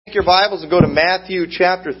Your Bibles and go to Matthew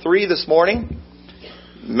chapter 3 this morning.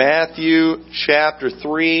 Matthew chapter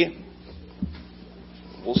 3.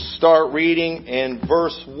 We'll start reading in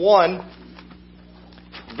verse 1.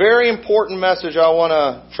 Very important message I want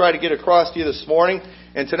to try to get across to you this morning.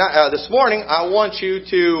 And this morning, I want you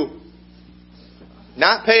to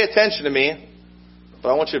not pay attention to me, but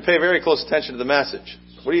I want you to pay very close attention to the message.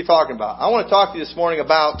 What are you talking about? I want to talk to you this morning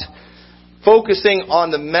about focusing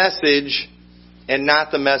on the message and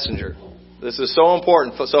not the messenger. This is so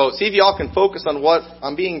important. So see if y'all can focus on what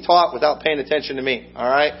I'm being taught without paying attention to me. All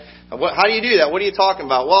right? How do you do that? What are you talking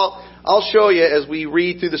about? Well, I'll show you as we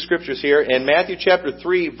read through the scriptures here in Matthew chapter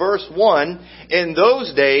 3, verse 1. In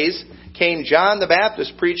those days came John the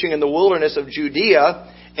Baptist preaching in the wilderness of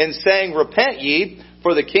Judea and saying, Repent ye,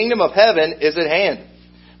 for the kingdom of heaven is at hand.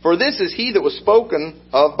 For this is he that was spoken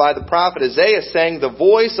of by the prophet Isaiah, saying, The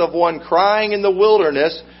voice of one crying in the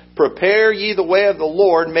wilderness, Prepare ye the way of the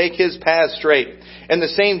Lord, make his path straight. And the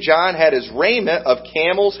same John had his raiment of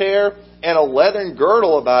camel's hair and a leathern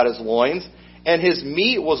girdle about his loins, and his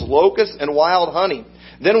meat was locusts and wild honey.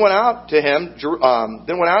 Then went out to him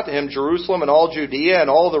Jerusalem and all Judea and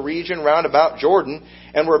all the region round about Jordan,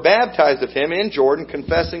 and were baptized of him in Jordan,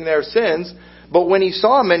 confessing their sins. But when he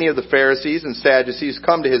saw many of the Pharisees and Sadducees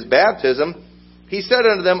come to his baptism, he said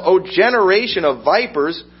unto them, O generation of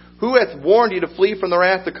vipers, who hath warned you to flee from the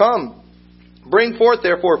wrath to come? Bring forth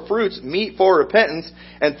therefore fruits meet for repentance,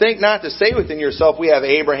 and think not to say within yourself, We have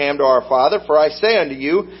Abraham to our father. For I say unto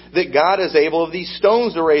you that God is able of these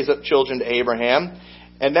stones to raise up children to Abraham.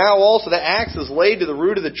 And now also the axe is laid to the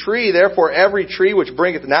root of the tree. Therefore every tree which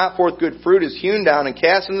bringeth not forth good fruit is hewn down and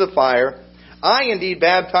cast into the fire. I indeed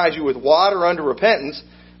baptize you with water unto repentance,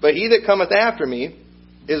 but he that cometh after me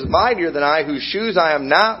is mightier than I, whose shoes I am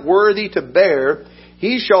not worthy to bear.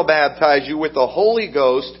 He shall baptize you with the Holy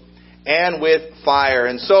Ghost and with fire.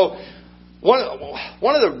 And so, one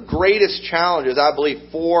of the greatest challenges, I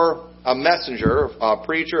believe, for a messenger, a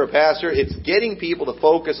preacher, a pastor, it's getting people to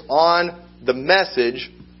focus on the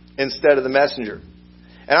message instead of the messenger.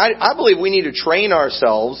 And I believe we need to train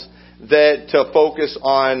ourselves to focus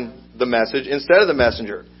on the message instead of the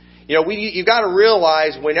messenger. You know, you've got to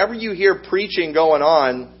realize whenever you hear preaching going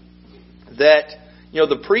on that,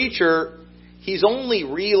 the preacher, he's only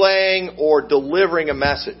relaying or delivering a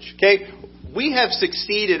message. Okay? We have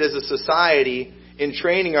succeeded as a society in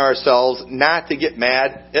training ourselves not to get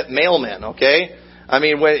mad at mailmen, okay? I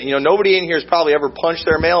mean, nobody in here has probably ever punched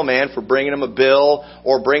their mailman for bringing them a bill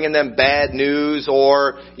or bringing them bad news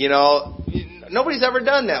or, nobody's ever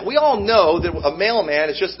done that. We all know that a mailman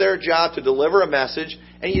is just their job to deliver a message,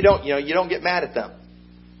 and you don't get mad at them.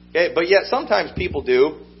 Okay? But yet sometimes people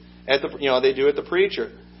do they do at the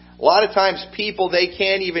preacher. A lot of times people, they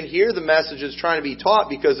can't even hear the messages trying to be taught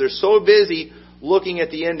because they're so busy looking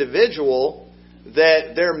at the individual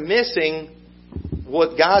that they're missing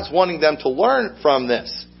what God's wanting them to learn from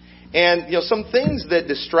this. And, some things that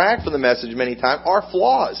distract from the message many times are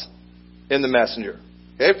flaws in the messenger.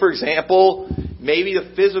 Okay, for example, maybe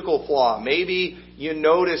the physical flaw. Maybe you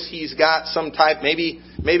notice he's got some type, maybe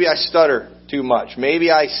I stutter too much.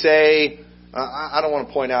 Maybe I say, I don't want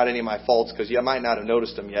to point out any of my faults because you might not have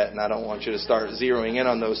noticed them yet, and I don't want you to start zeroing in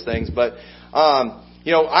on those things. But,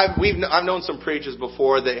 I've known some preachers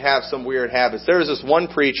before that have some weird habits. There was this one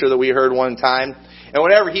preacher that we heard one time, and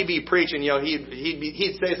whenever he'd be preaching,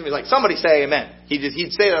 he'd say something like, Somebody say amen.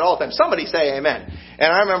 He'd say that all the time. Somebody say amen.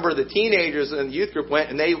 And I remember the teenagers in the youth group went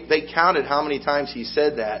and they counted how many times he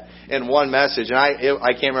said that in one message. And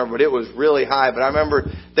I can't remember, but it was really high. But I remember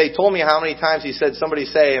they told me how many times he said, Somebody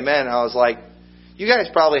say amen. And I was like, you guys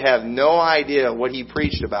probably have no idea what he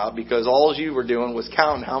preached about because all you were doing was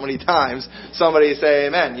counting how many times somebody say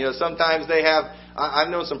amen. Sometimes they have, I've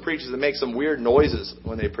known some preachers that make some weird noises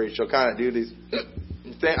when they preach. They'll kind of do these,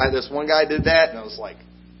 this one guy did that, and I was like,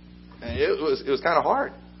 it was kind of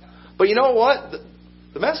hard. But you know what?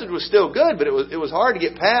 The message was still good, but it was hard to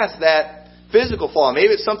get past that physical flaw. Maybe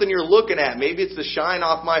it's something you're looking at. Maybe it's the shine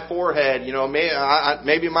off my forehead.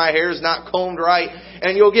 Maybe my hair's not combed right.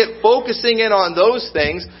 And you'll get focusing in on those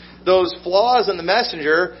things, those flaws in the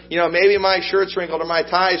messenger. Maybe my shirt's wrinkled or my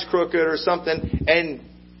tie's crooked or something, and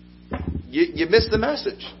you miss the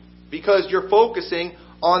message because you're focusing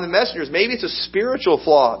on the messengers. Maybe it's a spiritual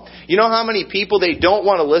flaw. You know how many people, they don't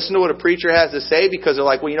want to listen to what a preacher has to say because they're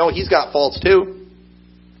like, well, he's got faults too.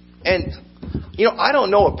 And I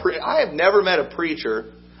don't know I have never met a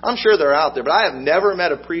preacher. I'm sure they're out there, but I have never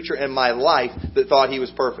met a preacher in my life that thought he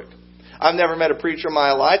was perfect. I've never met a preacher in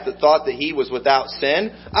my life that thought that he was without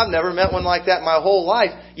sin. I've never met one like that my whole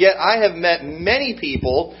life. Yet I have met many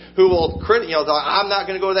people who will, I'm not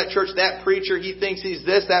going to go to that church. That preacher, he thinks he's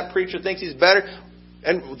this. That preacher thinks he's better.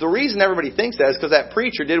 And the reason everybody thinks that is because that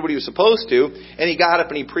preacher did what he was supposed to, and he got up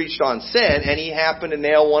and he preached on sin, and he happened to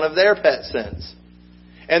nail one of their pet sins.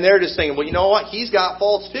 And they're just thinking, well, you know what? He's got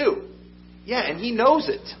faults too. Yeah, and he knows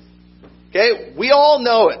it. Okay? We all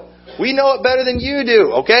know it. We know it better than you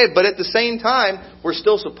do. Okay? But at the same time, we're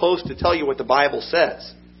still supposed to tell you what the Bible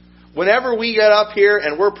says. Whenever we get up here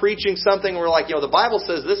and we're preaching something, we're like, the Bible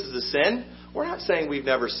says this is a sin. We're not saying we've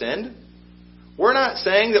never sinned. We're not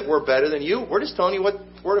saying that we're better than you. We're just telling you what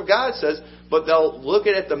the Word of God says. But they'll look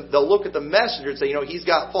at the messenger and say, he's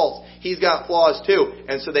got faults. He's got flaws too.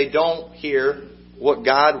 And so they don't hear what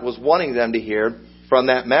God was wanting them to hear from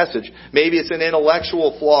that message. Maybe it's an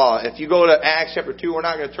intellectual flaw. If you go to Acts chapter 2, we're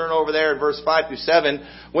not going to turn over there in verse 5 through 7.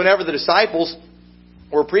 Whenever the disciples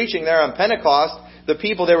were preaching there on Pentecost, the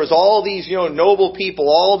people, there was all these, noble people,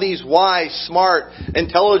 all these wise, smart,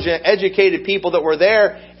 intelligent, educated people that were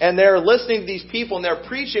there, and they're listening to these people, and they're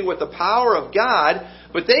preaching with the power of God,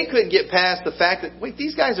 but they couldn't get past the fact that, wait,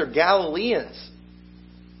 these guys are Galileans.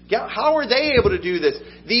 How are they able to do this?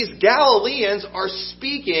 These Galileans are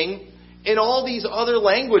speaking in all these other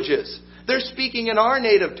languages. They're speaking in our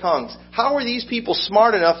native tongues. How are these people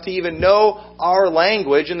smart enough to even know our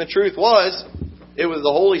language? And the truth was, it was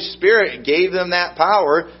the Holy Spirit gave them that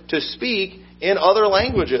power to speak in other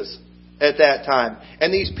languages at that time.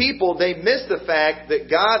 And these people, they missed the fact that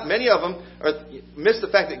God, many of them, missed the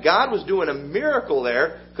fact that God was doing a miracle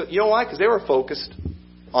there. You know why? Because they were focused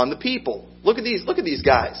on the people. Look at these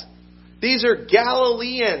guys. These are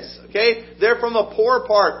Galileans, okay? They're from a poor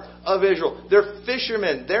part of Israel. They're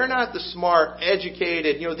fishermen. They're not the smart,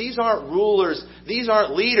 educated. These aren't rulers. These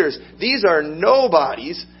aren't leaders. These are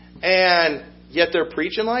nobodies. And yet they're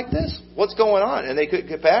preaching like this? What's going on? And they couldn't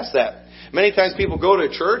get past that. Many times people go to a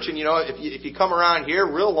church and, if you come around here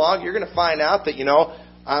real long, you're going to find out that,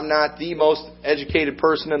 I'm not the most educated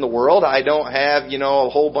person in the world. I don't have, a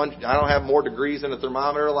whole bunch, I don't have more degrees than a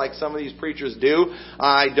thermometer like some of these preachers do.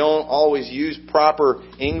 I don't always use proper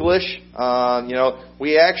English.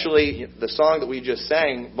 We actually, the song that we just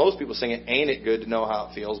sang, most people sing it, Ain't It Good to Know How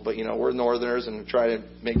It Feels, but, we're Northerners and try to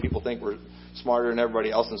make people think we're smarter than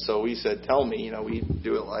everybody else, and so we said, tell me, we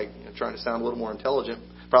do it like, trying to sound a little more intelligent.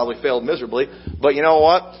 Probably failed miserably. But you know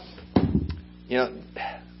what?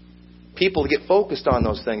 People get focused on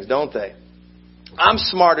those things, don't they? I'm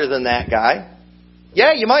smarter than that guy.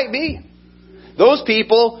 Yeah, you might be. Those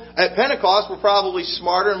people at Pentecost were probably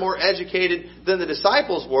smarter and more educated than the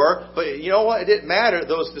disciples were. But you know what? It didn't matter.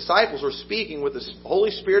 Those disciples were speaking with the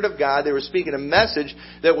Holy Spirit of God. They were speaking a message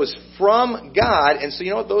that was from God. And so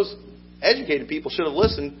you know what? Those educated people should have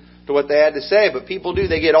listened to what they had to say. But people do.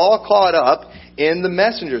 They get all caught up in the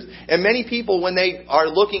messengers. And many people, when they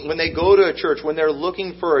go to a church, when they're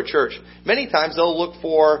looking for a church, many times they'll look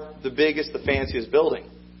for the biggest, the fanciest building.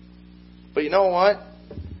 But you know what?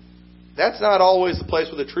 That's not always the place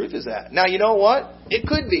where the truth is at. Now, you know what? It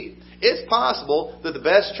could be. It's possible that the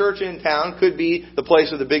best church in town could be the place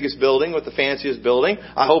with the biggest building, with the fanciest building.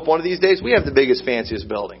 I hope one of these days we have the biggest, fanciest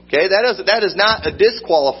building. Okay, that is not a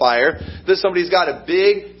disqualifier that somebody's got a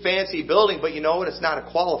big, fancy building. But you know what? It's not a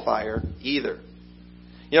qualifier either.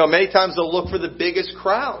 Many times they'll look for the biggest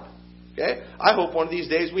crowd. Okay, I hope one of these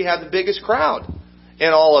days we have the biggest crowd in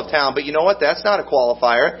all of town. But you know what? That's not a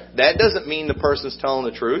qualifier. That doesn't mean the person's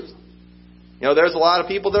telling the truth. There's a lot of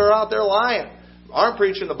people that are out there lying, aren't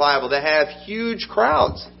preaching the Bible, that have huge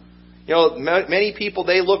crowds. Many people,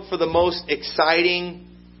 they look for the most exciting,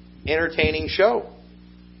 entertaining show.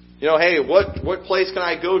 Hey, what place can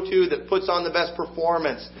I go to that puts on the best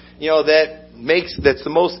performance? That's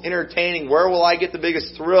the most entertaining. Where will I get the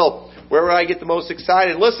biggest thrill? Where will I get the most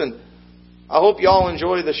excited? Listen, I hope you all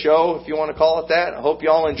enjoy the show, if you want to call it that. I hope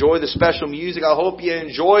you all enjoy the special music. I hope you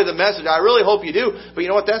enjoy the message. I really hope you do. But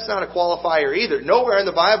you know what? That's not a qualifier either. Nowhere in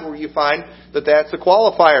the Bible will you find that that's a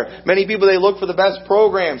qualifier. Many people, they look for the best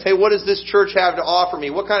programs. Hey, what does this church have to offer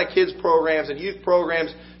me? What kind of kids programs and youth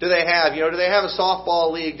programs do they have? Do they have a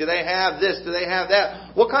softball league? Do they have this? Do they have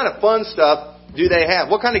that? What kind of fun stuff do they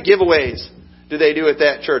have? What kind of giveaways do they do at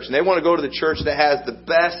that church? And they want to go to the church that has the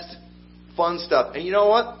best fun stuff. And you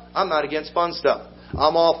know what? I'm not against fun stuff.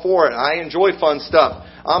 I'm all for it. I enjoy fun stuff.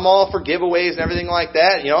 I'm all for giveaways and everything like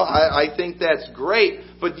that. I think that's great.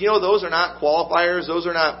 But those are not qualifiers. Those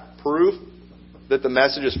are not proof that the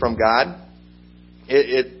message is from God.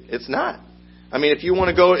 It's not. I mean, if you want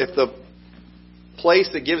to go, if the place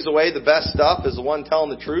that gives away the best stuff is the one telling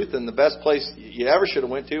the truth, then the best place you ever should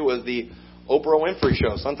have went to was the Oprah Winfrey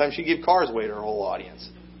show. Sometimes she gave cars away to her whole audience.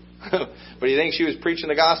 But do you think she was preaching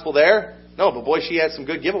the gospel there? No, but boy, she had some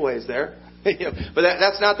good giveaways there. But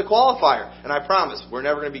that's not the qualifier. And I promise, we're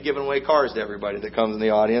never going to be giving away cars to everybody that comes in the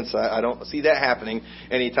audience. I don't see that happening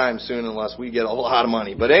anytime soon unless we get a whole lot of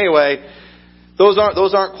money. But anyway, those aren't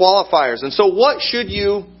qualifiers. And so what should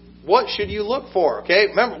you look for? Okay,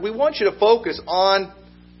 remember, we want you to focus on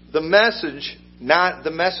the message, not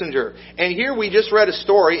the messenger. And here we just read a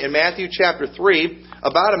story in Matthew chapter 3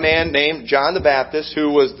 about a man named John the Baptist who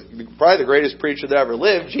was probably the greatest preacher that ever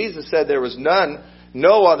lived. Jesus said there was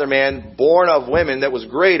no other man born of women that was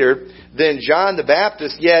greater than John the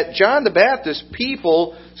Baptist. Yet John the Baptist,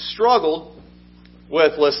 people struggled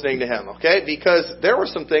with listening to him, okay? Because there were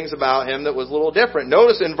some things about him that was a little different.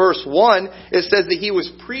 Notice in verse 1, it says that he was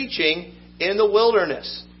preaching in the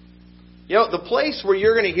wilderness. You know, the place where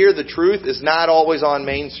you're going to hear the truth is not always on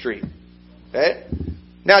Main Street, okay?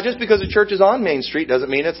 Now, just because the church is on Main Street doesn't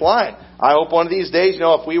mean it's lying. I hope one of these days,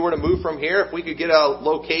 if we were to move from here, if we could get a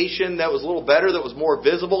location that was a little better, that was more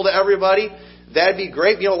visible to everybody, that'd be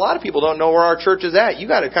great. A lot of people don't know where our church is at. You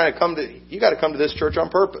got to come to this church on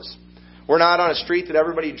purpose. We're not on a street that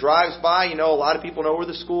everybody drives by. A lot of people know where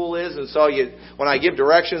the school is, and so when I give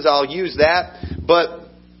directions, I'll use that. But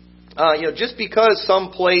just because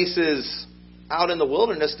some place is out in the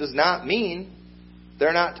wilderness does not mean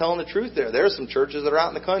they're not telling the truth there. There are some churches that are out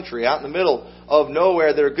in the country, out in the middle of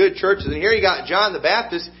nowhere, that are good churches. And here you got John the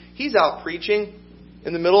Baptist. He's out preaching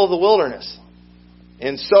in the middle of the wilderness.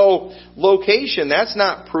 And so, location, that's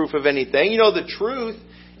not proof of anything. The truth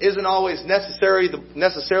isn't always necessarily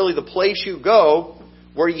the place you go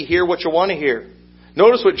where you hear what you want to hear.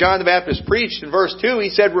 Notice what John the Baptist preached in verse 2. He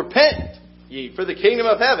said, "Repent, ye, for the kingdom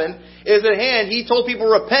of heaven is at hand." He told people,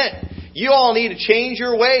 repent. You all need to change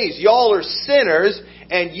your ways. Y'all are sinners,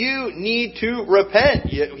 and you need to repent.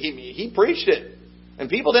 He preached it. And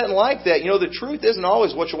people didn't like that. The truth isn't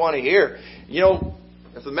always what you want to hear.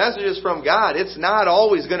 If the message is from God, it's not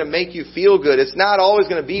always going to make you feel good. It's not always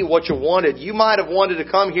going to be what you wanted. You might have wanted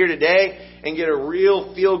to come here today and get a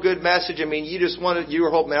real feel-good message. You were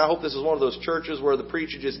hoping, I hope this is one of those churches where the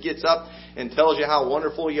preacher just gets up and tells you how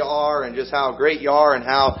wonderful you are and just how great you are and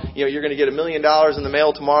how, you're going to get $1 million in the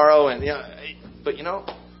mail tomorrow. But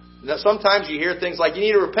sometimes you hear things like, you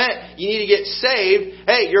need to repent, you need to get saved.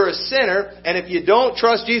 Hey, you're a sinner, and if you don't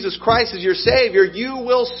trust Jesus Christ as your Savior, you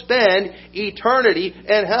will spend eternity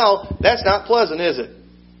in hell. That's not pleasant, is it?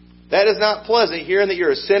 That is not pleasant, hearing that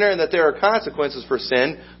you're a sinner and that there are consequences for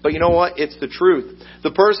sin. But you know what? It's the truth.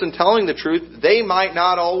 The person telling the truth, they might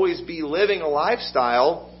not always be living a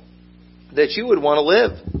lifestyle that you would want to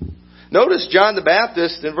live. Notice John the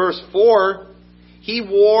Baptist in verse 4, he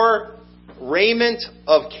wore raiment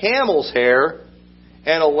of camel's hair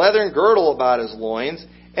and a leathern girdle about his loins,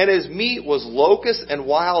 and his meat was locusts and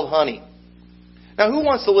wild honey. Now, who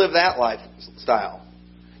wants to live that lifestyle?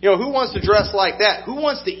 Who wants to dress like that? Who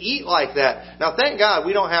wants to eat like that? Now, thank God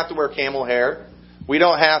we don't have to wear camel hair. We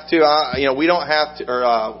don't have to. We don't have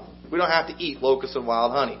to eat locusts and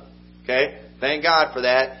wild honey. Okay, thank God for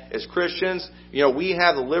that. As Christians, we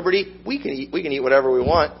have the liberty. We can eat whatever we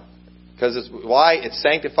want. Because it's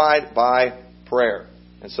sanctified by prayer.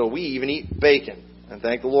 And so we even eat bacon. And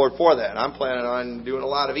thank the Lord for that. And I'm planning on doing a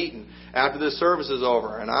lot of eating after this service is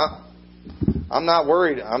over. And I'm not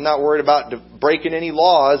worried. I'm not worried about breaking any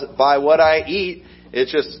laws by what I eat.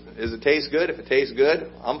 It's just, does it taste good? If it tastes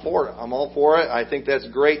good, I'm for it. I'm all for it. I think that's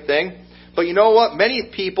a great thing. But you know what?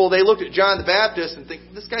 Many people, they look at John the Baptist and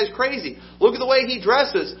think, this guy's crazy. Look at the way he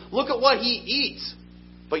dresses. Look at what he eats.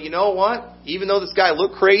 But you know what? Even though this guy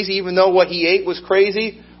looked crazy, even though what he ate was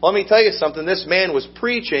crazy, let me tell you something. This man was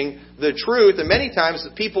preaching the truth. And many times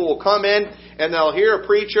the people will come in and they'll hear a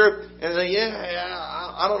preacher and they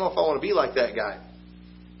I don't know if I want to be like that guy.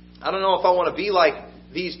 I don't know if I want to be like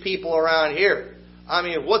these people around here.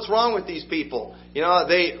 What's wrong with these people? They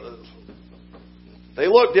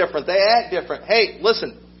look different. They act different. Hey,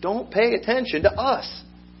 listen, don't pay attention to us.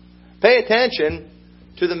 Pay attention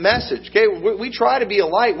to the message. Okay, we try to be a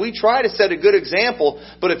light. We try to set a good example.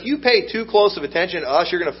 But if you pay too close of attention to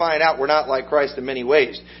us, you're going to find out we're not like Christ in many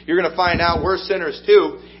ways. You're going to find out we're sinners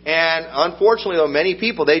too. And unfortunately, though, many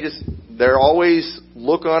people, they're always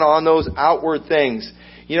looking on those outward things.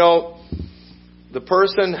 The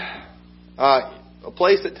person, a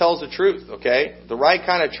place that tells the truth, okay? The right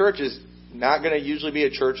kind of church is not going to usually be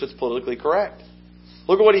a church that's politically correct.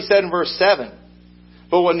 Look at what he said in verse 7.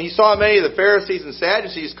 But when he saw many of the Pharisees and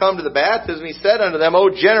Sadducees come to the baptism, he said unto them, O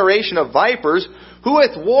generation of vipers, who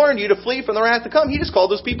hath warned you to flee from the wrath to come? He just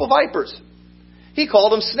called those people vipers. He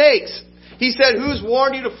called them snakes. He said, who's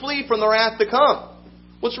warned you to flee from the wrath to come?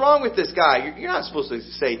 What's wrong with this guy? You're not supposed to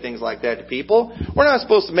say things like that to people. We're not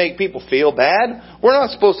supposed to make people feel bad. We're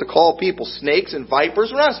not supposed to call people snakes and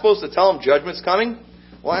vipers. We're not supposed to tell them judgment's coming.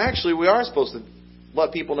 Well, actually, we are supposed to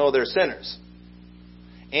let people know they're sinners.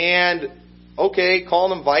 And, okay,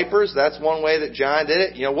 calling them vipers, that's one way that John did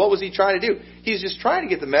it. What was he trying to do? He's just trying to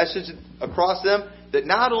get the message across them that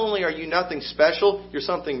not only are you nothing special, you're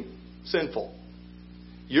something sinful.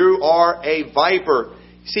 You are a viper.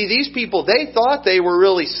 See, these people, they thought they were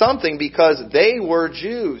really something because they were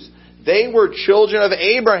Jews. They were children of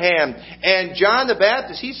Abraham. And John the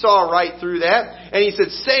Baptist, he saw right through that. And he said,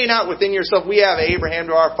 say not within yourself, we have Abraham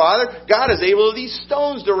to our father. God is able of these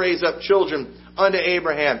stones to raise up children unto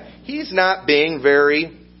Abraham. He's not being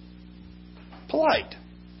very polite.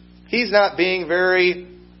 He's not being very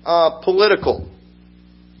political.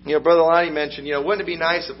 Brother Lonnie mentioned, wouldn't it be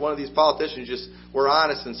nice if one of these politicians just were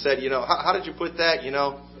honest and said, how did you put that,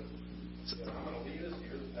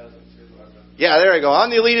 Yeah, there you go. I'm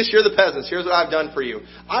the elitist, you're the peasants. Here's what I've done for you.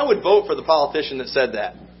 I would vote for the politician that said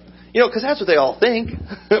that. Because that's what they all think.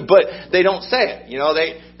 But they don't say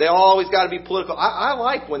it. They always got to be political. I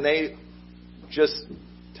like when they just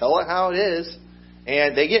tell it how it is.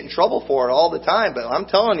 And they get in trouble for it all the time. But I'm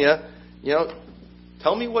telling you,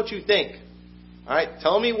 tell me what you think. All right?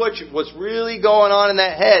 Tell me what's really going on in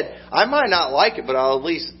that head. I might not like it, but I'll at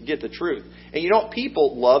least get the truth. And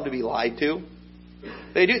people love to be lied to.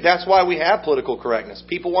 They do. That's why we have political correctness.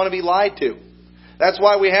 People want to be lied to. That's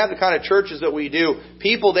why we have the kind of churches that we do.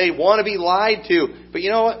 People, they want to be lied to. But you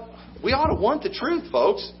know what? We ought to want the truth,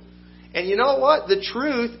 folks. And you know what? The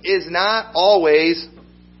truth is not always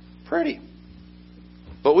pretty.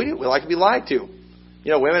 But we do. We like to be lied to.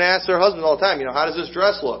 Women ask their husbands all the time, how does this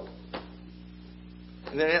dress look?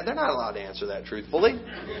 And they're not allowed to answer that truthfully.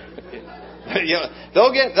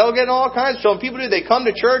 They'll get all kinds of trouble. People do. They come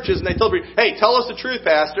to churches and they tell people, hey, tell us the truth,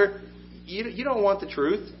 Pastor. You don't want the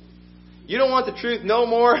truth. You don't want the truth no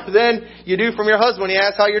more than you do from your husband when he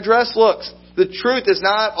asks how your dress looks. The truth is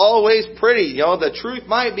not always pretty. The truth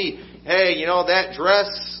might be, hey, that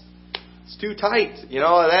dress is too tight. It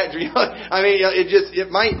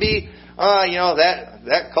might be,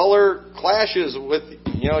 that color clashes with,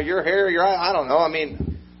 your hair, your eye. I don't know.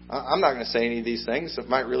 I'm not going to say any of these things. It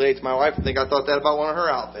might relate to my wife. I think I thought that about one of her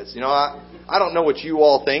outfits. I don't know what you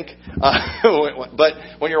all think, but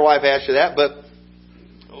when your wife asks you that. But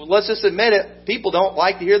let's just admit it. People don't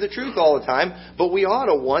like to hear the truth all the time, but we ought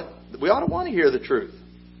to want to hear the truth.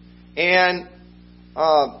 And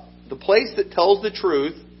the place that tells the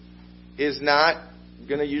truth is not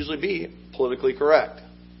going to usually be politically correct,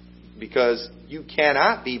 because you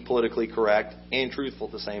cannot be politically correct and truthful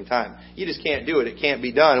at the same time. You just can't do it. It can't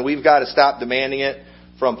be done. We've got to stop demanding it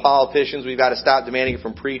from politicians. We've got to stop demanding it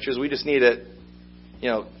from preachers. We just need to,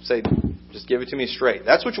 say, just give it to me straight.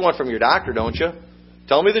 That's what you want from your doctor, don't you?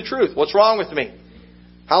 Tell me the truth. What's wrong with me?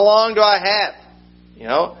 How long do I have?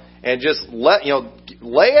 And just lay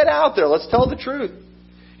it out there. Let's tell the truth.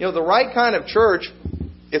 The right kind of church,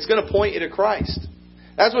 it's going to point you to Christ.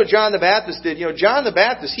 That's what John the Baptist did. John the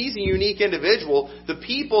Baptist, he's a unique individual. The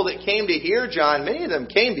people that came to hear John, many of them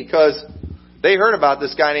came because they heard about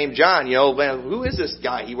this guy named John. Man, who is this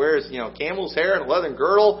guy? He wears, camel's hair and a leathern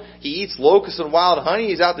girdle. He eats locusts and wild honey.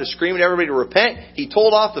 He's out there screaming at everybody to repent. He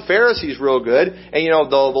told off the Pharisees real good. And,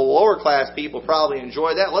 the lower class people probably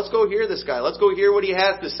enjoy that. Let's go hear this guy. Let's go hear what he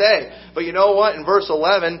has to say. But you know what? In verse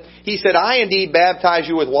 11, he said, I indeed baptize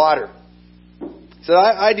you with water. He said,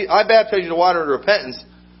 I baptize you with water unto repentance.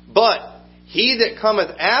 But he that cometh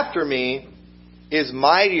after me is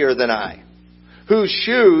mightier than I, whose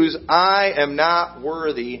shoes I am not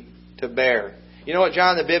worthy to bear. You know what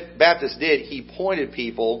John the Baptist did? He pointed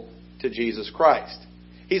people to Jesus Christ.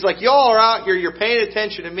 He's like, y'all are out here, you're paying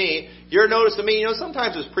attention to me, you're noticing me.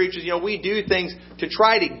 Sometimes as preachers, we do things to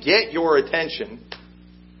try to get your attention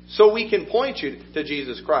so we can point you to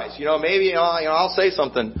Jesus Christ. Maybe I'll say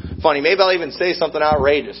something funny. Maybe I'll even say something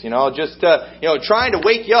outrageous. Just trying to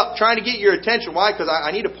wake you up, trying to get your attention. Why? Because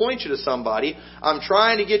I need to point you to somebody. I'm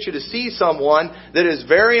trying to get you to see someone that is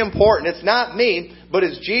very important. It's not me, but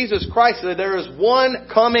it's Jesus Christ. That there is one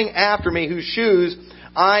coming after me whose shoes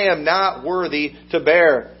I am not worthy to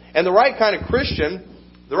bear. And the right kind of Christian,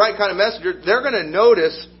 the right kind of messenger, they're going to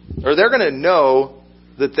notice, or they're going to know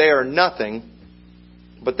that they are nothing,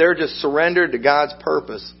 but they're just surrendered to God's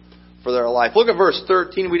purpose for their life. Look at verse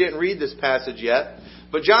 13. We didn't read this passage yet.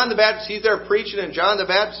 But John the Baptist, he's there preaching, and John the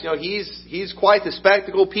Baptist, he's quite the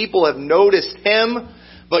spectacle. People have noticed him,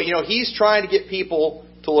 but he's trying to get people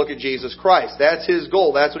to look at Jesus Christ. That's his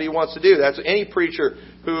goal. That's what he wants to do. That's what any preacher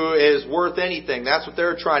who is worth anything, that's what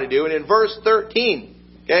they're trying to do. And in verse 13,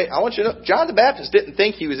 Okay, I want you to know, John the Baptist didn't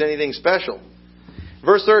think he was anything special.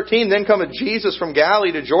 Verse 13, then cometh Jesus from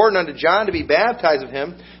Galilee to Jordan unto John to be baptized of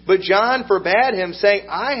him. But John forbade him, saying,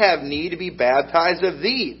 I have need to be baptized of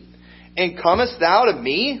thee. And comest thou to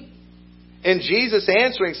me? And Jesus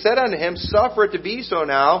answering said unto him, suffer it to be so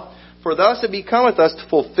now, for thus it becometh us to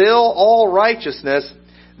fulfill all righteousness.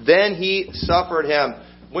 Then he suffered him.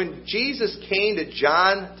 When Jesus came to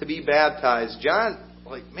John to be baptized, John,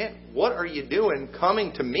 man, what are you doing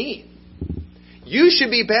coming to me? You should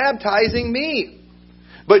be baptizing me.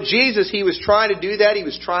 But Jesus, He was trying to do that. He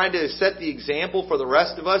was trying to set the example for the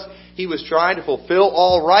rest of us. He was trying to fulfill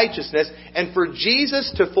all righteousness. And for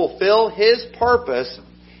Jesus to fulfill His purpose,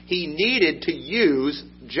 He needed to use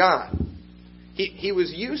John. He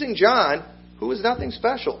was using John, who was nothing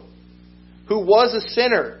special, who was a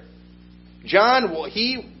sinner. John,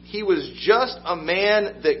 he was just a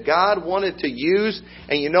man that God wanted to use.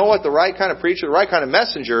 And you know what? The right kind of preacher, the right kind of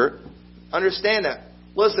messenger, understand that.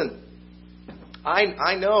 Listen,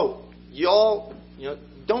 I know y'all,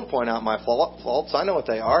 don't point out my faults. I know what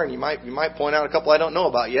they are, and you might point out a couple I don't know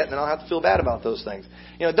about yet, and then I'll have to feel bad about those things.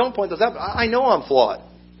 Don't point those out. I know I'm flawed.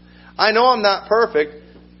 I know I'm not perfect,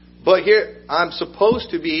 but here I'm supposed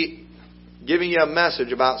to be giving you a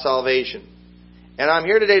message about salvation, and I'm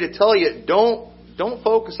here today to tell you don't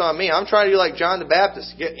focus on me. I'm trying to be like John the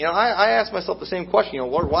Baptist. I ask myself the same question.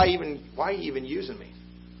 Lord, why are you even using me?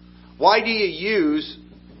 Why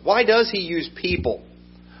does He use people?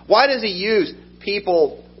 Why does He use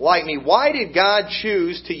people like me? Why did God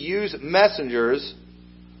choose to use messengers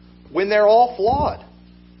when they're all flawed?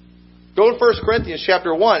 Go to 1 Corinthians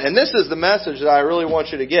chapter 1, and this is the message that I really want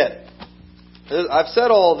you to get. I've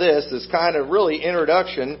said all this as kind of really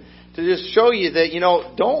introduction to just show you that,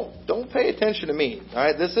 don't pay attention to me. All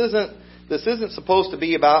right, this isn't supposed to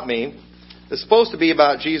be about me. It's supposed to be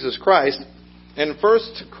about Jesus Christ. In 1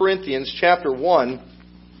 Corinthians chapter 1,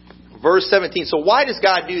 verse 17. So why does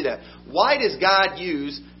God do that? Why does God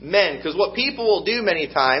use men? Because what people will do many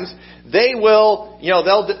times, they will,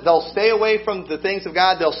 they'll stay away from the things of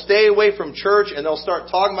God. They'll stay away from church, and they'll start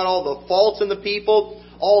talking about all the faults in the people,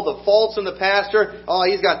 all the faults in the pastor. Oh,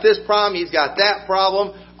 he's got this problem. He's got that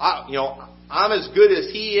problem. I'm as good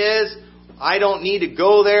as he is. I don't need to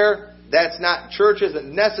go there. That's not, church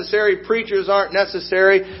isn't necessary. Preachers aren't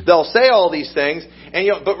necessary. They'll say all these things. And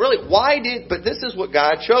but really, but this is what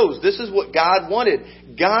God chose. This is what God wanted.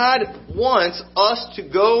 God wants us to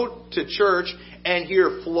go to church and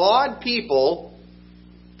hear flawed people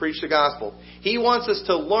preach the gospel. He wants us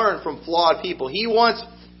to learn from flawed people. He wants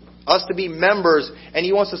us to be members, and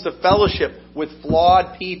He wants us to fellowship with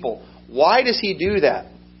flawed people. Why does He do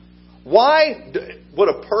that? Why would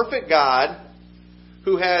a perfect God,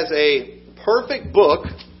 who has a perfect book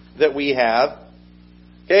that we have,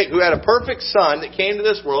 who had a perfect Son that came to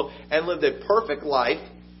this world and lived a perfect life,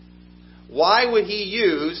 why would He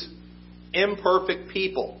use imperfect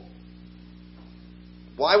people?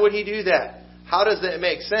 Why would He do that? How does that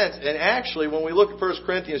make sense? And actually, when we look at 1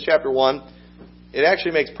 Corinthians chapter 1, it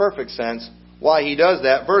actually makes perfect sense why He does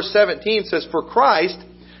that. Verse 17 says, For Christ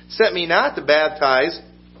sent me not to baptize,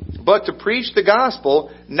 but to preach the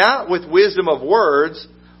gospel, not with wisdom of words,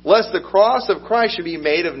 lest the cross of Christ should be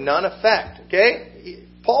made of none effect. Okay?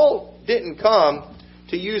 Paul didn't come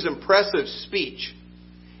to use impressive speech.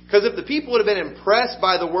 Because if the people would have been impressed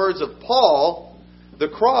by the words of Paul, the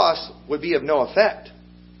cross would be of no effect.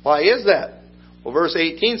 Why is that? Well, verse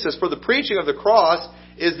 18 says, For the preaching of the cross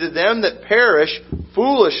is to them that perish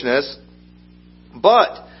foolishness,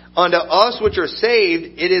 but unto us which are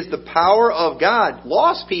saved, it is the power of God.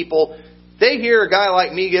 Lost people, they hear a guy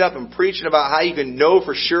like me get up and preaching about how you can know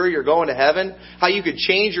for sure you're going to heaven, how you could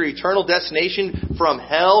change your eternal destination from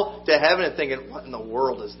hell to heaven, and thinking, what in the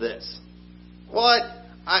world is this? What?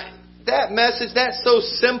 That message, that's so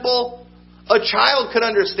simple. A child could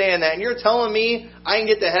understand that. And you're telling me I can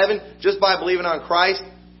get to heaven just by believing on Christ?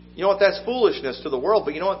 You know what? That's foolishness to the world.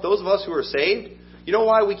 But you know what? Those of us who are saved, you know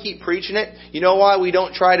why we keep preaching it? You know why we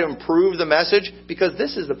don't try to improve the message? Because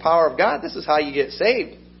this is the power of God. This is how you get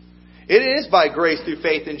saved. It is by grace through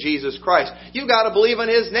faith in Jesus Christ. You've got to believe in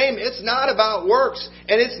His name. It's not about works.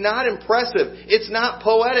 And it's not impressive. It's not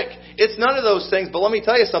poetic. It's none of those things. But let me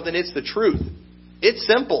tell you something. It's the truth. It's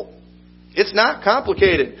simple. It's not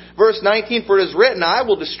complicated. Verse 19, For it is written, I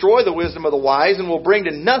will destroy the wisdom of the wise, and will bring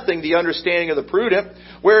to nothing the understanding of the prudent.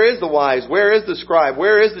 Where is the wise? Where is the scribe?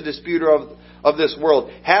 Where is the disputer of this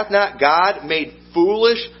world? Hath not God made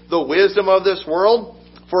foolish the wisdom of this world?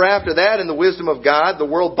 For after that, in the wisdom of God, the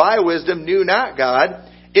world by wisdom knew not God.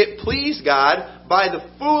 It pleased God by the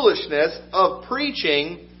foolishness of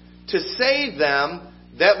preaching to save them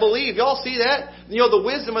that believe. Y'all see that? The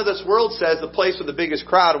wisdom of this world says the place with the biggest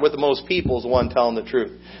crowd and with the most people is the one telling the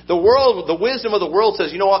truth. The wisdom of the world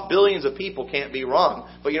says, you know what, billions of people can't be wrong.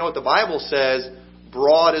 But you know what the Bible says?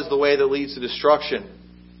 Broad is the way that leads to destruction,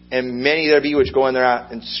 and many there be which go in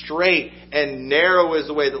thereat. And straight and narrow is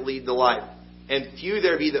the way that lead to life, and few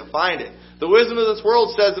there be that find it. The wisdom of this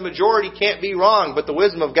world says the majority can't be wrong, but the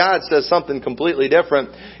wisdom of God says something completely different.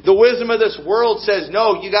 The wisdom of this world says,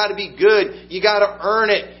 no, you got to be good, you got to earn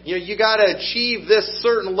it, you got to achieve this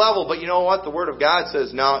certain level. But you know what? The Word of God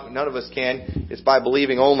says, no, none of us can. It's by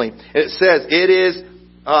believing only. It says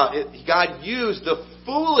God used the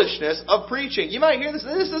foolishness of preaching. You might hear this.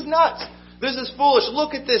 This is nuts. This is foolish.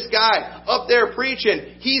 Look at this guy up there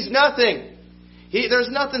preaching. He's nothing. There's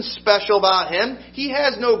nothing special about him. He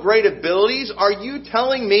has no great abilities. Are you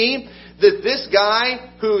telling me that this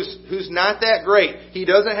guy who's not that great, he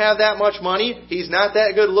doesn't have that much money, he's not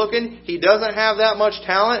that good looking, he doesn't have that much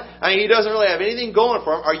talent, he doesn't really have anything going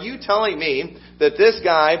for him, are you telling me that this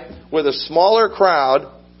guy with a smaller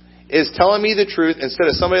crowd is telling me the truth instead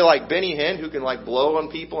of somebody like Benny Hinn who can blow on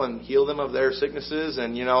people and heal them of their sicknesses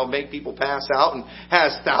and, make people pass out and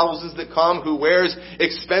has thousands that come, who wears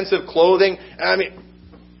expensive clothing?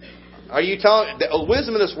 Are you telling... The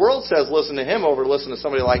wisdom of this world says listen to him over listen to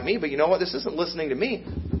somebody like me, but you know what? This isn't listening to me.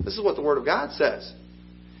 This is what the Word of God says.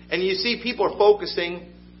 And you see people are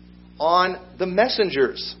focusing on the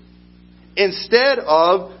messengers instead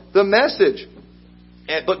of the message.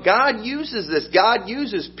 But God uses this. God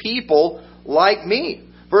uses people like me.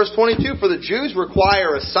 Verse 22, for the Jews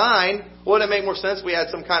require a sign. Wouldn't it make more sense if we had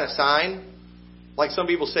some kind of sign? Like some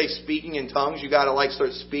people say speaking in tongues. You got to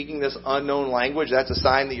start speaking this unknown language. That's a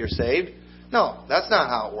sign that you're saved. No, that's not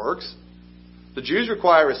how it works. The Jews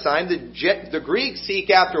require a sign. The Greeks seek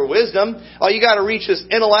after wisdom. Oh, you got to reach this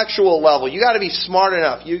intellectual level. You got to be smart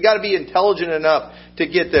enough. You got to be intelligent enough to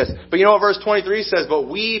get this. But you know what verse 23 says? But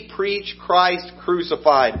we preach Christ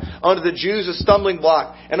crucified. Unto the Jews a stumbling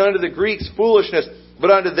block, and unto the Greeks foolishness.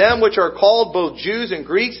 But unto them which are called, both Jews and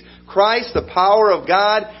Greeks, Christ the power of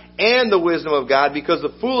God and the wisdom of God, because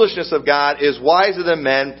the foolishness of God is wiser than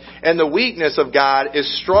men, and the weakness of God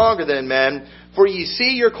is stronger than men. For ye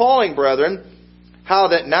see your calling, brethren, how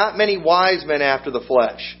that not many wise men after the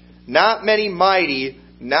flesh, not many mighty,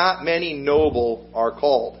 not many noble are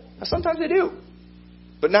called. Now sometimes they do,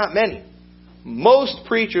 but not many. Most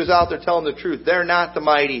preachers out there telling the truth, they're not the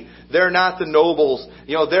mighty, they're not the nobles,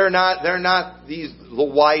 they're not the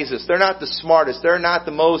wisest, they're not the smartest, they're not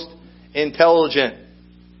the most intelligent.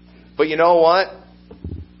 But you know what?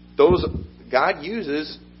 God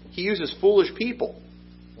uses foolish people.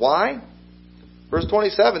 Why? Verse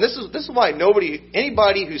 27. This is why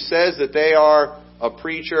anybody who says that they are a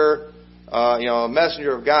preacher, a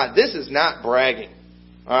messenger of God, this is not bragging.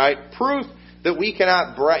 All right, proof that we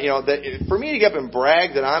cannot brag. That for me to get up and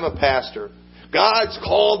brag that I'm a pastor, God's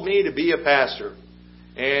called me to be a pastor,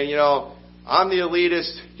 and I'm the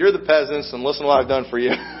elitist, you're the peasants, and listen to what I've done for you.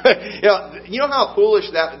 You know how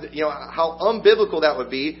foolish that, how unbiblical that would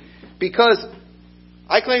be, because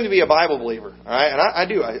I claim to be a Bible believer, all right? And I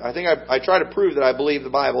do. I think I try to prove that I believe the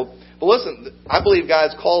Bible. But listen, I believe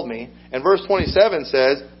God's called me. And verse 27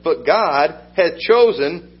 says, but God hath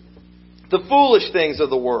chosen the foolish things of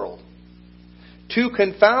the world to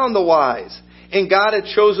confound the wise. And God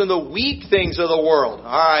hath chosen the weak things of the world. All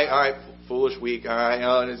right. Foolish, weak, all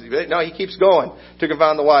right. No, he keeps going. To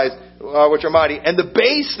confound the wise, which are mighty. And the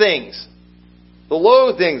base things, the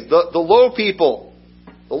low things, the low people,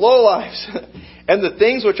 the low lives. And the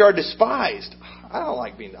things which are despised. I don't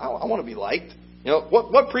like being... I want to be liked.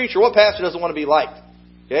 What preacher, what pastor doesn't want to be liked?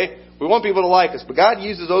 Okay? We want people to like us. But God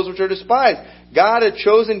uses those which are despised. God hath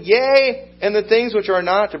chosen, yea, and the things which are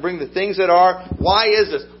not, to bring the things that are. Why is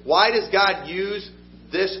this? Why does God use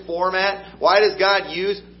this format? Why does God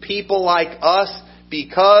use people like us?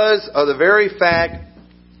 Because of the very fact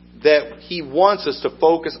that He wants us to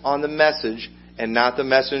focus on the message and not the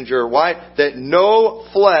messenger. Why? That no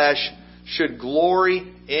flesh should glory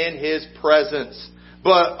in His presence.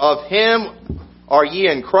 But of Him are ye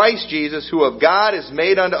in Christ Jesus, who of God is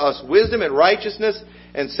made unto us wisdom and righteousness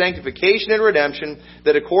and sanctification and redemption,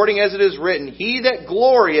 that according as it is written, He that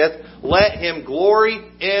glorieth, let him glory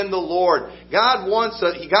in the Lord. God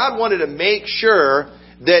wanted to make sure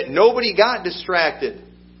that nobody got distracted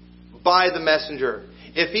by the messenger.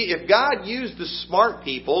 If God used the smart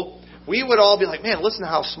people, we would all be like, man, listen to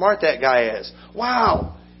how smart that guy is.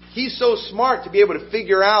 Wow. He's so smart to be able to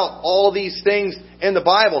figure out all these things in the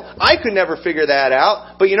Bible. I could never figure that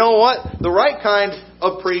out. But you know what? The right kind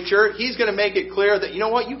of preacher, he's going to make it clear that, you know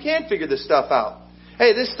what? You can figure this stuff out.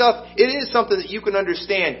 Hey, this stuff, it is something that you can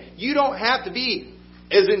understand. You don't have to be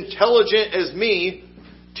as intelligent as me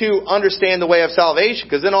to understand the way of salvation,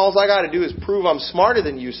 because then all I got to do is prove I'm smarter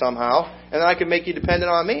than you somehow, and then I can make you dependent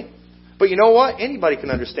on me. But you know what? Anybody can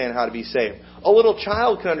understand how to be saved. A little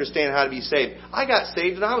child can understand how to be saved. I got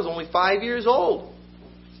saved when I was only 5 years old.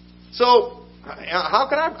 So, how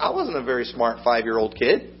can I wasn't a very smart 5-year-old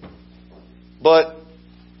kid. But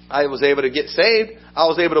I was able to get saved. I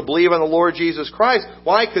was able to believe on the Lord Jesus Christ.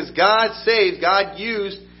 Why? Because God saves. God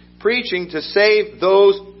used preaching to save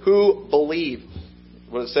those who believe.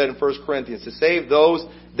 What it said in 1 Corinthians, to save those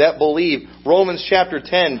that believe. Romans chapter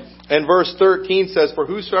 10 and verse 13 says, "For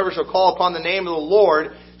whosoever shall call upon the name of the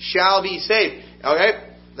Lord shall be saved." Okay?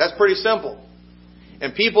 That's pretty simple.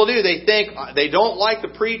 And people do. They think they don't like the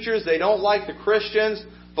preachers. They don't like the Christians.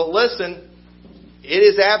 But listen, it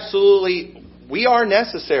is absolutely, we are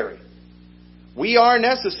necessary. We are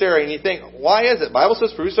necessary. And you think, why is it? The Bible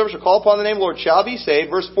says, "For whosoever shall call upon the name of the Lord shall be saved."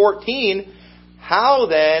 Verse 14, "How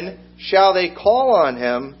then shall they call on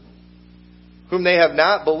Him whom they have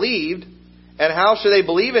not believed? And how shall they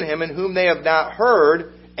believe in Him in whom they have not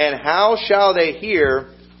heard? And how shall they hear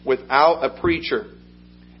without a preacher?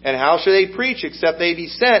 And how shall they preach except they be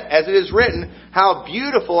sent? As it is written, how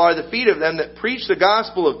beautiful are the feet of them that preach the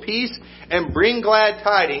gospel of peace and bring glad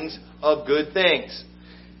tidings of good things."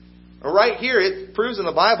 Right here, it proves in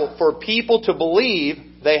the Bible, for people to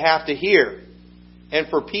believe, they have to hear. And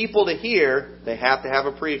for people to hear, they have to have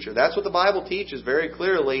a preacher. That's what the Bible teaches very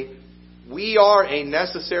clearly. We are a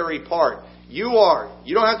necessary part. You are.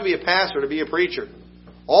 You don't have to be a pastor to be a preacher.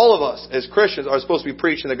 All of us as Christians are supposed to be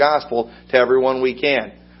preaching the gospel to everyone we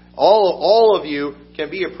can. All of you can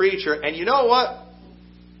be a preacher. And you know what?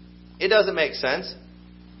 It doesn't make sense.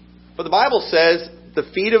 But the Bible says the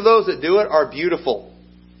feet of those that do it are beautiful.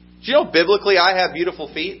 Do you know biblically I have beautiful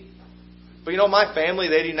feet? But you know, my family,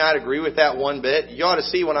 they do not agree with that one bit. You ought to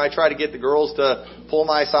see when I try to get the girls to pull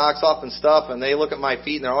my socks off and stuff, and they look at my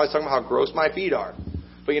feet and they're always talking about how gross my feet are.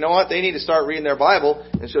 But you know what? They need to start reading their Bible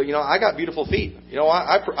and so, you know, I got beautiful feet. You know what?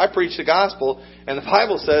 I preach the gospel, and the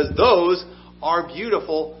Bible says those are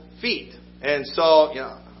beautiful feet. And so, you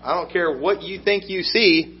know, I don't care what you think you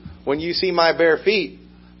see when you see my bare feet.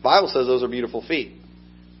 The Bible says those are beautiful feet.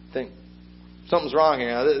 Think something's wrong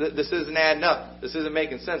here. This isn't adding up. This isn't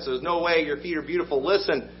making sense. There's no way your feet are beautiful.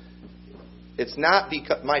 Listen, it's not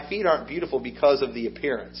because my feet aren't beautiful because of the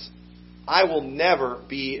appearance. I will never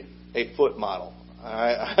be a foot model.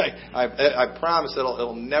 I promise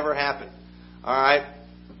it'll never happen. All right?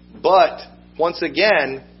 But once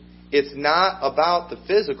again, it's not about the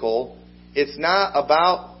physical. It's not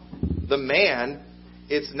about the man.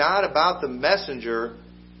 It's not about the messenger.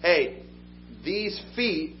 Hey, these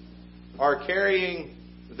feet are carrying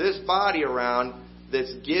this body around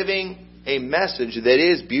that's giving a message that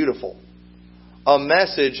is beautiful. A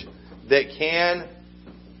message that can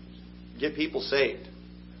get people saved.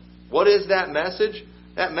 What is that message?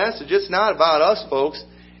 That message, it's not about us, folks.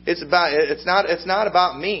 It's not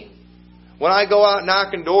about me. When I go out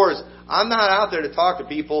knocking doors, I'm not out there to talk to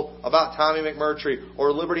people about Tommy McMurtry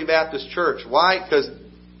or Liberty Baptist Church. Why? Because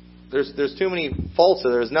there's too many faults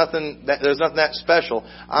there. There's nothing that special.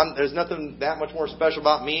 There's nothing that much more special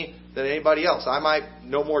about me than anybody else. I might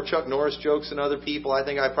know more Chuck Norris jokes than other people. I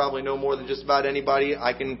think I probably know more than just about anybody.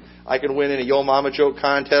 I can win in a Yo Mama joke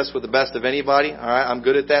contest with the best of anybody. All right, I'm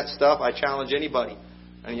good at that stuff. I challenge anybody.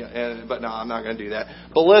 But no, I'm not going to do that.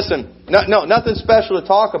 But listen, no, nothing special to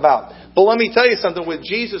talk about. But let me tell you something. With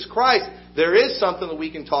Jesus Christ, there is something that we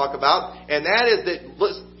can talk about, and that is that.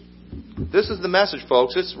 Listen, this is the message,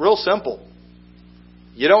 folks. It's real simple.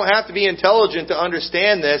 You don't have to be intelligent to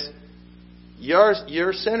understand this. You're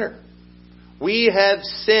a sinner. We have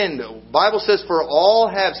sinned. The Bible says, "For all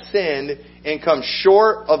have sinned and come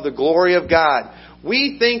short of the glory of God."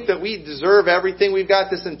 We think that we deserve everything. We've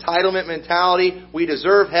got this entitlement mentality. We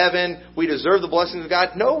deserve heaven. We deserve the blessings of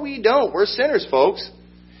God. No, we don't. We're sinners, folks.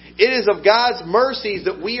 It is of God's mercies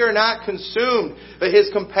that we are not consumed. But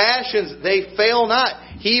His compassions, they fail not.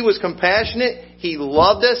 He was compassionate. He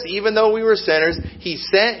loved us even though we were sinners. He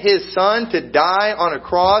sent His Son to die on a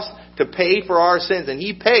cross to pay for our sins. And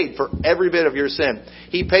He paid for every bit of your sin.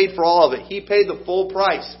 He paid for all of it. He paid the full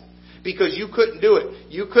price. Because you couldn't do it.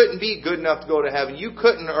 You couldn't be good enough to go to heaven. You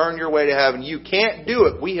couldn't earn your way to heaven. You can't do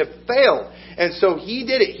it. We have failed. And so He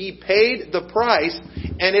did it. He paid the price.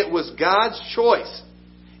 And it was God's choice.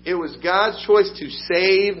 It was God's choice to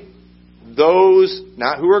save those,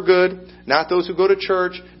 not who are good, not those who go to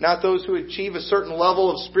church, not those who achieve a certain level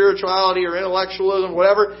of spirituality or intellectualism,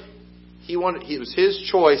 whatever. It was His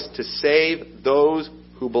choice to save those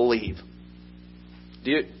who believe.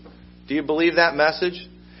 Do you believe that message?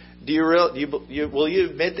 Will you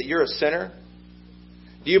admit that you're a sinner?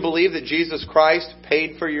 Do you believe that Jesus Christ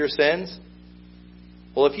paid for your sins?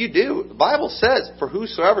 Well, if you do, the Bible says, for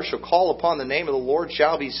whosoever shall call upon the name of the Lord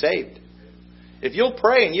shall be saved. If you'll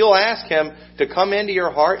pray and you'll ask Him to come into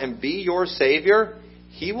your heart and be your Savior,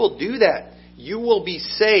 He will do that. You will be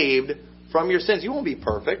saved from your sins. You won't be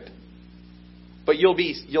perfect, but you'll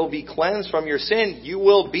be cleansed from your sin.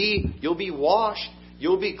 You'll be washed.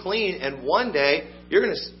 You'll be clean. And one day, you're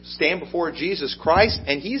going to stand before Jesus Christ,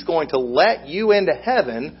 and He's going to let you into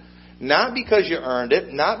heaven, not because you earned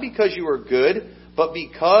it, not because you were good, but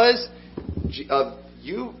because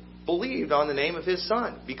you believed on the name of His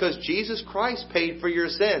Son. Because Jesus Christ paid for your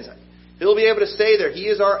sins. He'll be able to say there, He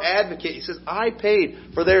is our advocate. He says, I paid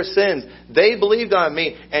for their sins. They believed on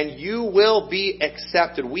me, and you will be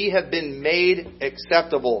accepted. We have been made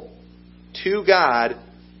acceptable to God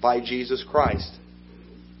by Jesus Christ.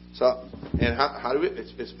 So, and how do we?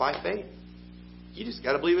 It's by faith. You just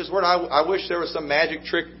got to believe His Word. I wish there was some magic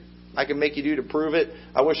trick I could make you do to prove it.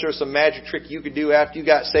 I wish there was some magic trick you could do after you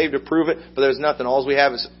got saved to prove it. But there's nothing. All we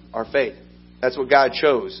have is our faith. That's what God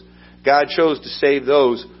chose. God chose to save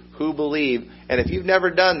those who believe. And if you've never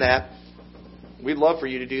done that, we'd love for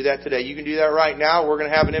you to do that today. You can do that right now. We're going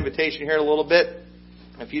to have an invitation here in a little bit.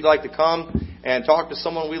 If you'd like to come and talk to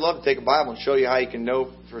someone, we'd love to take a Bible and show you how you can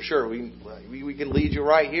know for sure. We can lead you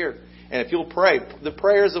right here. And if you'll pray, the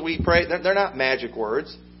prayers that we pray, they're not magic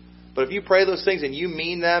words. But if you pray those things and you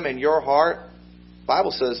mean them in your heart, the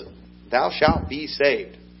Bible says, thou shalt be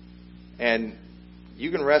saved. And you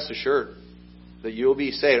can rest assured that you'll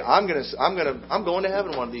be saved. I'm going to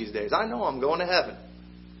heaven one of these days. I know I'm going to heaven.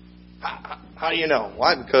 How do you know?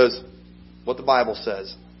 Why? Because what the Bible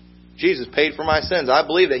says. Jesus paid for my sins. I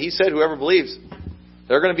believe that. He said whoever believes,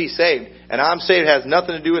 they're going to be saved. And I'm saved. It has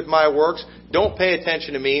nothing to do with my works. Don't pay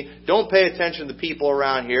attention to me. Don't pay attention to the people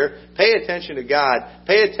around here. Pay attention to God.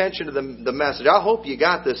 Pay attention to the message. I hope you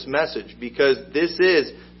got this message, because this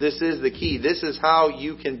is the key. This is how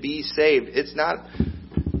you can be saved. It's not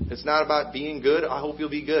about being good. I hope you'll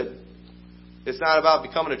be good. It's not about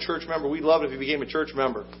becoming a church member. We'd love it if you became a church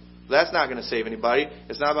member. That's not going to save anybody.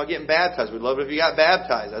 It's not about getting baptized. We'd love it if you got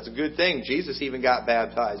baptized. That's a good thing. Jesus even got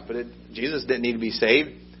baptized, but Jesus didn't need to be saved.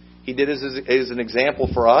 He did it as an example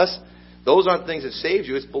for us. Those aren't things that save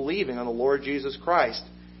you. It's believing on the Lord Jesus Christ.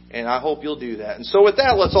 And I hope you'll do that. And so with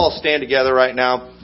that, let's all stand together right now.